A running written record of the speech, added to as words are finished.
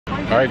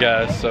Alright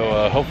guys,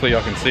 so hopefully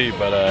y'all can see,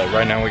 but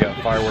right now we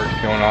got fireworks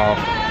going off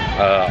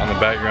on the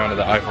background of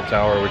the Eiffel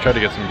Tower. We tried to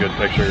get some good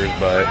pictures,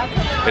 but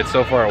it's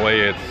so far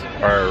away,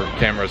 our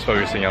camera is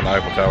focusing on the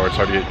Eiffel Tower. It's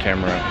hard to get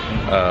camera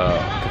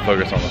to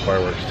focus on the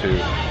fireworks too.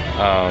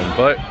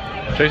 But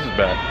Chase is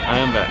back. I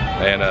am back.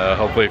 And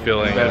hopefully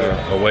feeling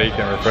awake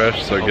and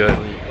refreshed, so good.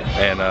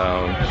 And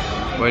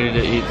ready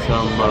to eat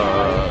some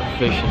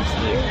fish and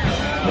stick.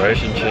 Right?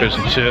 Fish and chips. Fish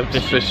and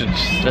chips. Fish and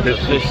That's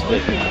a fish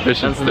stick.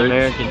 Fish and That's an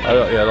American. I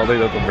don't think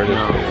that's a British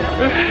No. thing.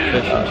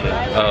 Fish and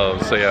chips. Oh,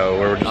 so yeah,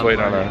 we're just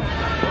waiting on our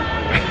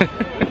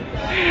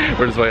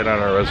we're just waiting on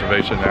our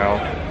reservation now.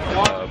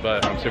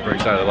 But I'm super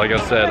excited. Like I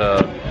said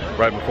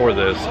right before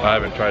this, I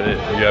haven't tried it.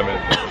 You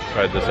haven't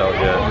tried this out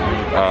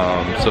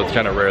yet. So it's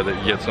kind of rare that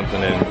you get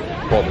something in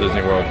Walt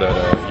Disney World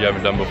that you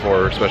haven't done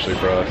before, especially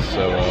for us.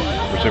 So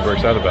we're super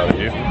excited about it.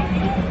 You?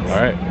 All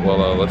right. Well,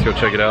 let's go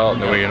check it out.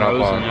 And then we can hop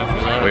on.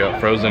 We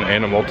got Frozen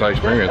and a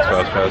multi-experience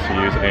fast pass to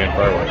use and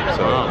fireworks.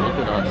 So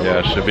yeah,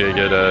 it should be a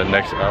good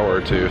next hour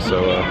or two.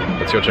 So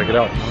let's go check it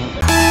out.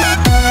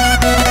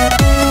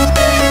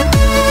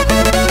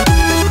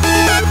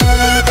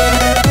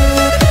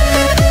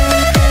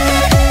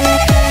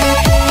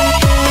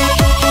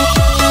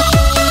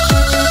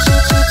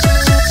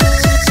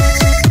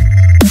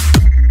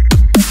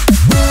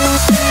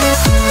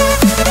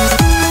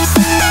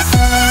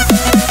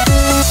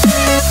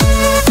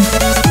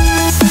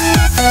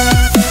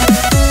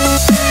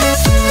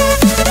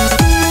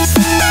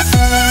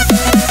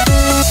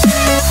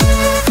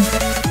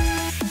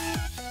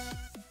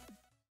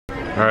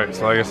 Alright,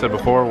 so like I said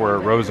before, we're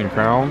at Rose and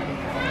Crown.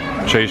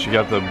 Chase, you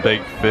got the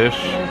baked fish.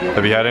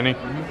 Have you had any?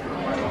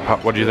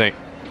 What do you think?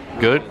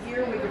 Good?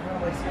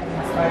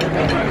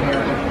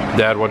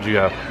 Dad, what do you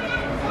have?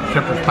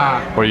 Shepherd's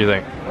pie. What do you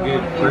think?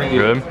 Good. Pretty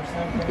good.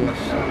 Good?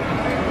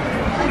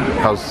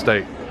 How's the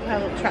steak? I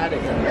haven't tried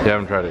it yet. You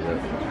haven't tried it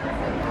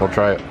yet. We'll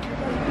try it.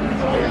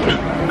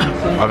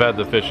 I've had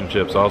the fish and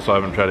chips, also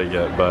haven't tried it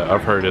yet, but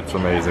I've heard it's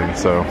amazing,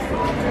 so.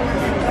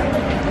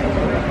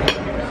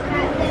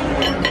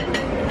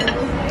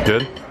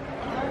 Good?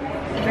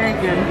 Very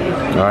good.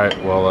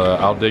 Alright, well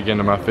I'll dig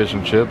into my fish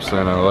and chips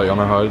and I'll let y'all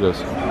know how it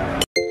is.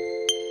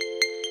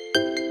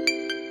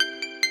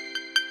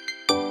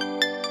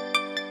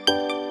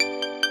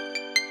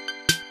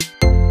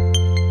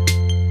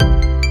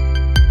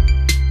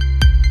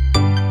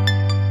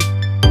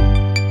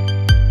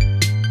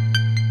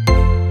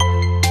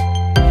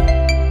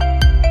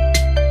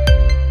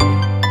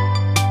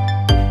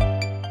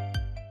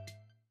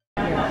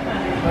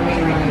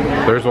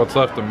 There's what's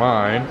left of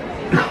mine.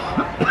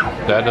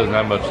 Dad doesn't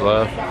have much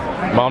left.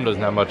 Mom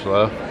doesn't have much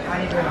left.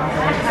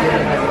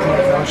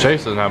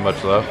 Chase doesn't have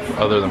much left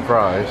other than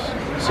fries.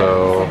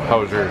 So how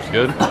was yours?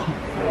 Good?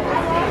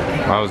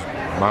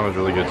 Mine was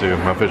really good too.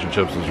 My fish and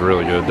chips was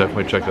really good.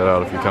 Definitely check that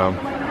out if you come.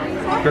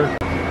 Sure.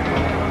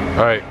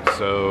 Alright,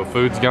 so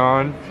food's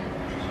gone.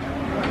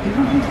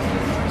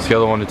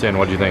 Scale of 1 to 10,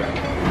 what do you think?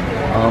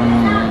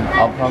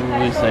 I'll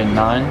probably say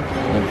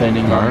 9,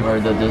 depending on where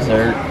the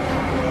dessert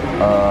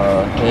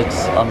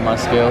hits on my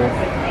scale.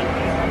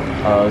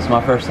 It's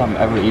my first time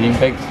ever eating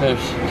baked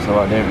fish, so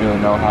I didn't really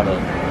know how to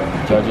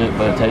judge it,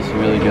 but it tasted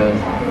really good.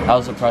 I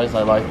was surprised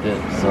I liked it,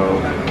 so.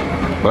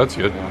 That's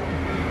good.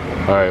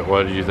 Alright,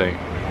 what do you think?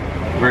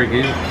 Very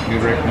good.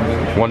 Good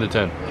recommendation. 1 to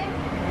 10.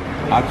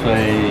 I'd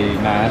say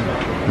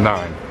 9.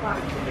 9.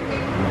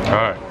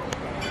 Alright.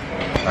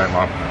 Alright,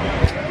 Mom.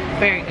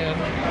 Very good.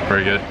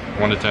 Very good.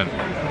 1 to 10.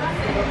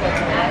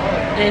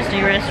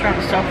 Disney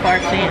restaurant so far,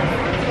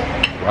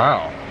 10.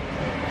 Wow.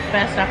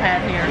 Best I've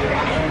had here.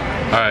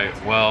 Alright,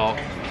 well,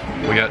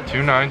 we got 2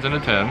 9s and a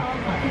 10.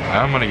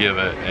 I'm gonna give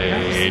it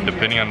a,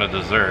 depending on the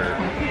dessert,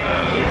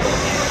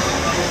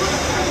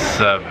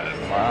 7.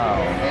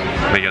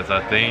 Wow. Because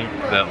I think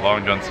that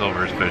Long John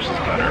Silver's fish is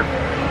better.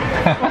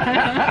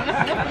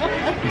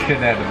 You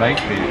couldn't have the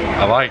baked fish.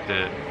 I liked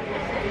it,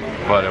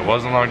 but it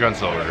wasn't Long John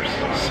Silver's.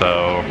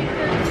 So,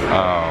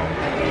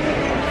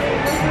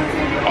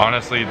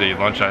 honestly, the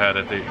lunch I had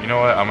at the, you know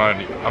what, I'm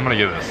gonna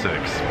give it a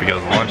 6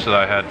 because the lunch that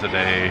I had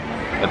today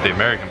at the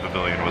American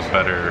Pavilion was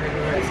better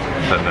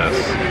than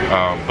this.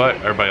 But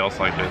everybody else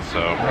liked it,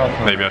 so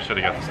maybe I should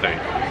have got the steak.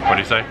 What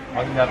do you say?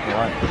 What did you have for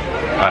lunch?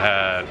 I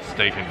had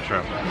steak and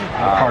shrimp.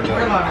 Hard to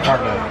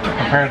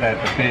compare that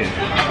to fish.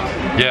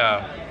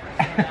 Yeah,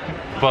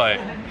 but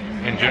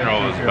in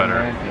general it was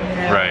better.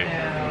 Right.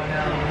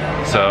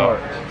 So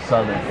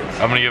Southern.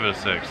 I'm gonna give it a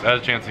 6. I had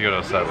a chance to go to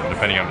a 7,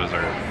 depending on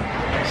dessert.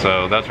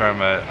 So that's where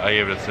I'm at. I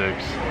gave it a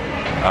 6.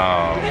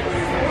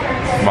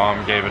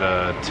 Mom gave it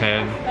a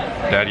 10.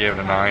 Dad gave it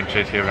a 9.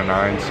 Chase gave it a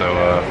 9. So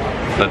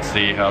let's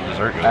see how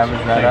dessert goes.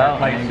 Average that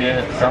out and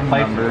get some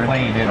place number.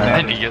 clean, isn't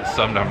And it? you get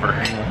some number.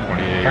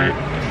 28,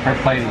 Her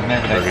plate is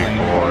never that clean.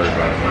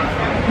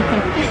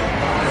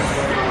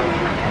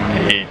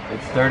 34, 8.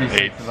 It's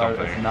 36 8 about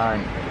something. it's 9.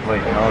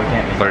 Wait, no, it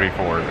can't be.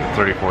 34.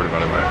 34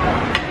 divided by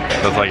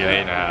 4. That's like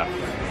an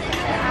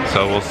 8.5.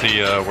 So we'll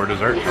see where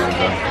dessert comes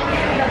in.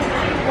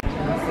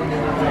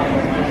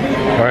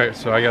 Alright,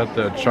 so I got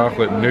the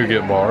chocolate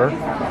nougat bar.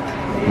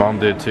 Mom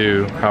did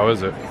too. How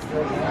is it?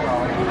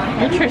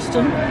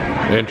 Interesting.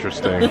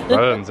 Interesting. That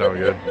doesn't sound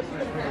good.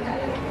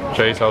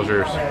 Chase, how's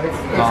yours?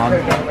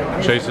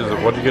 Chase,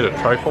 what'd you get, a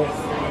trifle?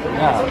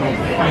 Yeah.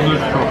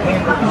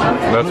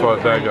 That's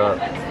what Dad got.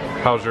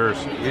 How's yours?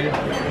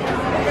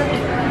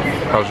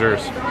 How's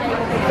yours?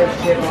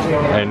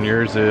 And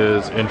yours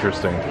is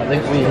interesting. I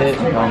think we hit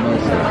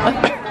almost.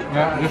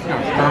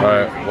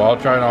 Alright, well I'll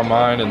try it on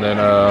mine and then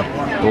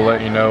we'll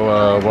let you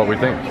know what we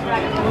think.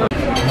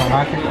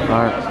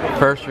 Alright,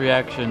 first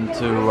reaction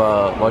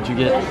to what'd you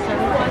get?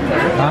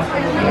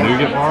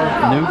 Nougat bar?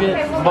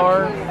 Nougat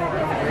bar?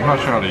 I'm not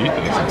sure how to eat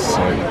this. It's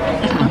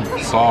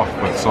like soft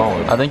but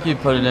solid. I think you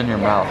put it in your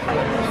mouth.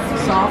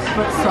 Soft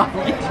but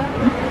solid.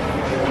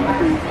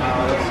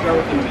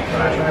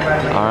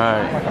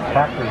 Alright. Like a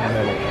cracker in the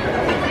middle.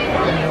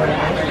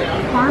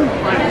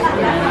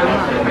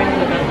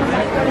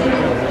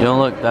 You don't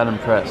look that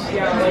impressed.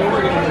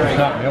 It's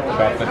not milk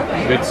chocolate.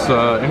 It's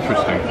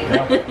interesting.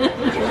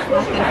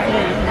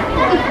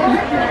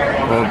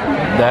 Well,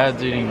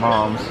 Dad's eating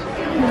Mom's.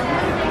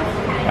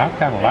 I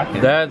kind of like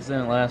it. Dad's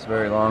didn't last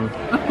very long.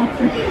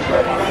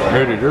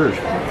 Where did yours?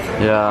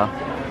 Yeah.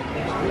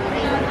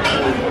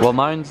 Well,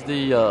 mine's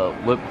the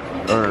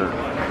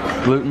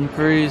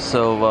gluten-free,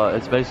 so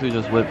it's basically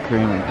just whipped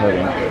cream and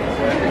pudding.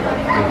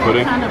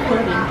 Pudding? Kind of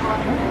pudding.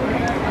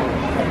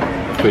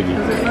 Piggy.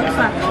 Because it looks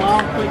like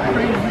all whipped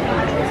cream.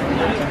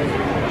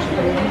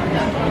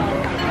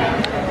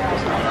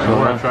 The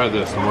more I try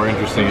this, the more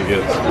interesting it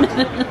gets.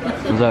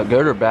 Is that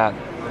good or bad?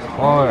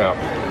 Oh yeah.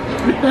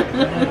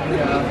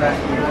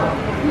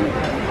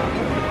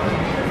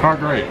 Not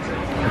great.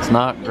 It's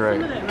not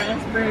great. Some of that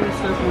raspberry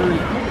stuff on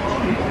it.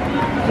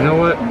 You know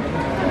what?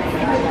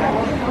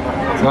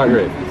 It's not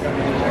great.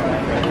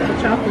 The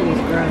chocolate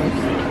is gross.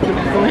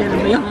 Go ahead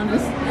and be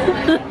honest.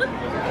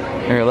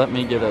 Here, let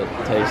me get a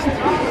taste.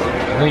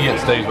 I think it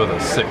stays with a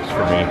 6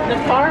 for me. The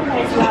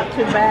caramel's not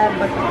too bad,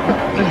 but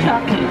the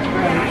chocolate is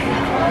gross.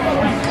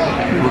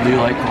 Well, do you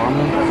like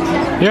caramel?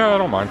 Yeah, I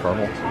don't mind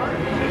caramel. You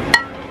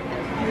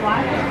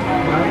like it?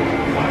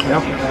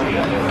 Yeah.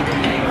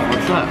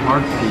 What's that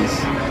hard piece?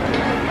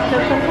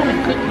 There's some kind of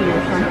cookie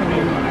or something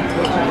in it.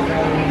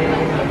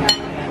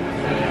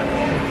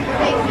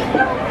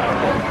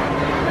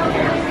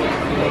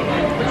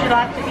 Would you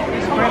like to eat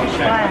this British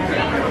flag?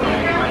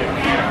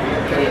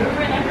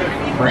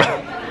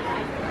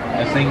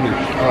 That's English.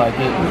 I like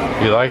it.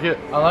 You like it?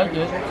 I like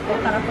it.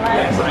 What kind of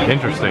flag?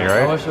 Interesting, I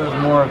right? wish there was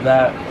more of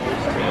that,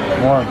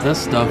 more of this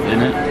stuff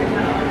in it.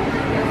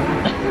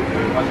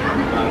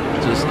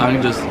 I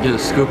can just get a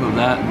scoop of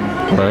that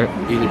and Right.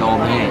 eat it all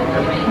day.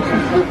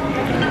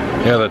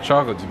 Yeah, the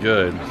chocolate's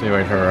good. See if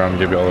I can turn around and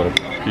give you a little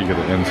peek of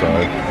the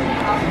inside.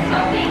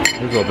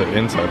 Here's what the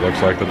inside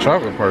looks like. The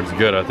chocolate part's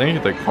good. I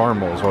think the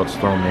caramel is what's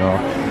throwing me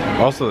off.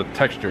 Also the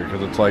texture,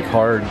 because it's like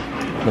hard,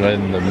 but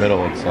in the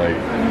middle it's like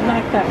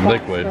Like that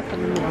liquid. stuff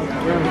in the middle. It's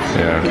gross.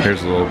 Yeah,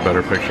 here's a little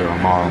better picture of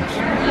Mom's.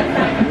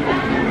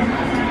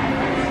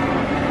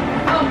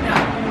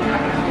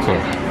 So,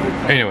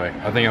 anyway,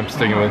 I think I'm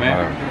sticking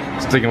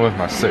with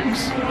my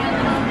 6.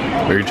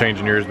 Are you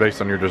changing yours based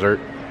on your dessert?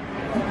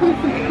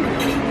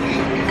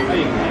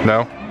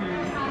 No?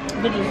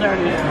 The dessert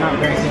is not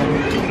very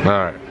good.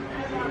 Alright.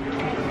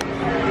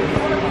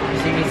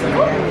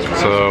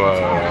 So,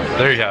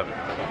 there you have it.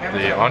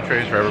 The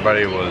entrees for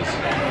everybody was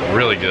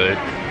really good.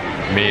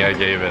 Me, I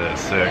gave it a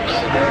 6.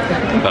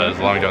 As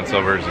Long John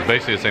Silver's is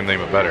basically the same thing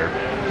but better.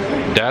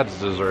 Dad's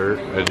dessert,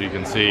 as you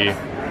can see,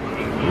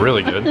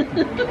 really good.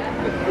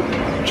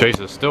 Chase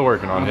is still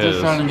working on I'm his. just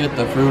trying to get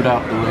the fruit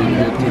out the way and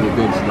get to the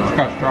good It's stuff.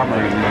 got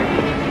strawberries in it.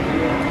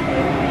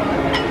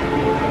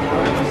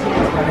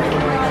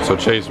 So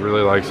Chase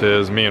really likes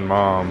his. Me and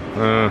Mom,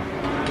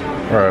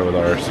 alright with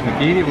ours.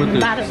 Eat it with the,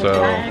 Not a So,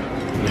 flag.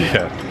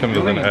 yeah, comes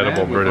with an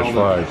edible British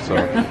flag, so.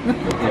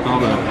 with all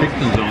the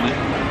pictures on it.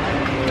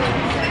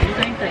 You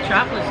think the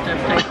chocolate stuff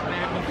tastes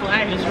bad? The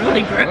flag is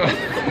really gross.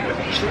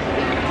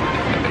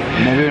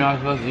 Maybe you're not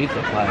supposed to eat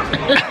the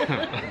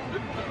flag.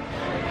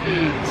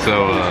 So,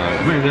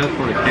 Maybe that's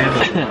for the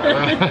candle.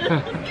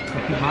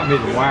 Might be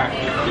the wax.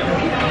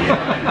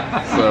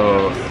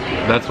 so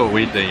that's what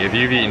we think. If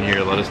you've eaten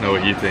here, let us know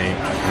what you think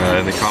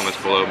in the comments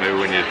below. Maybe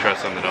we need to try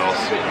something else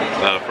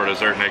for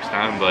dessert next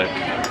time. But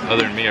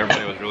other than me,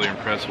 everybody was really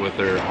impressed with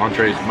their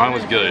entrees. Mine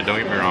was good, don't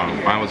get me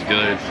wrong. Mine was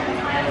good,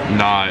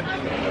 not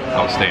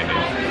outstanding.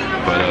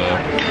 But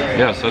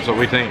yeah, so that's what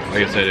we think.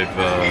 Like I said, if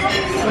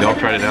y'all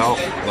tried it out,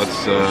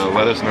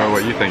 let us know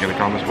what you think in the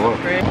comments below.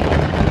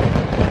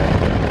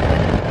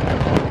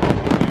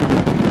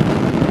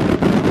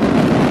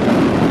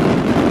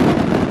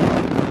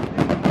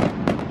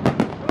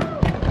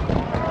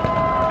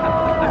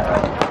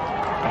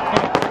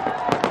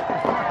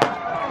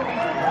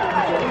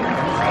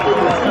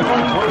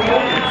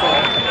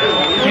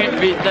 Can't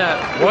beat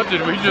that. What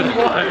did we just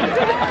watch?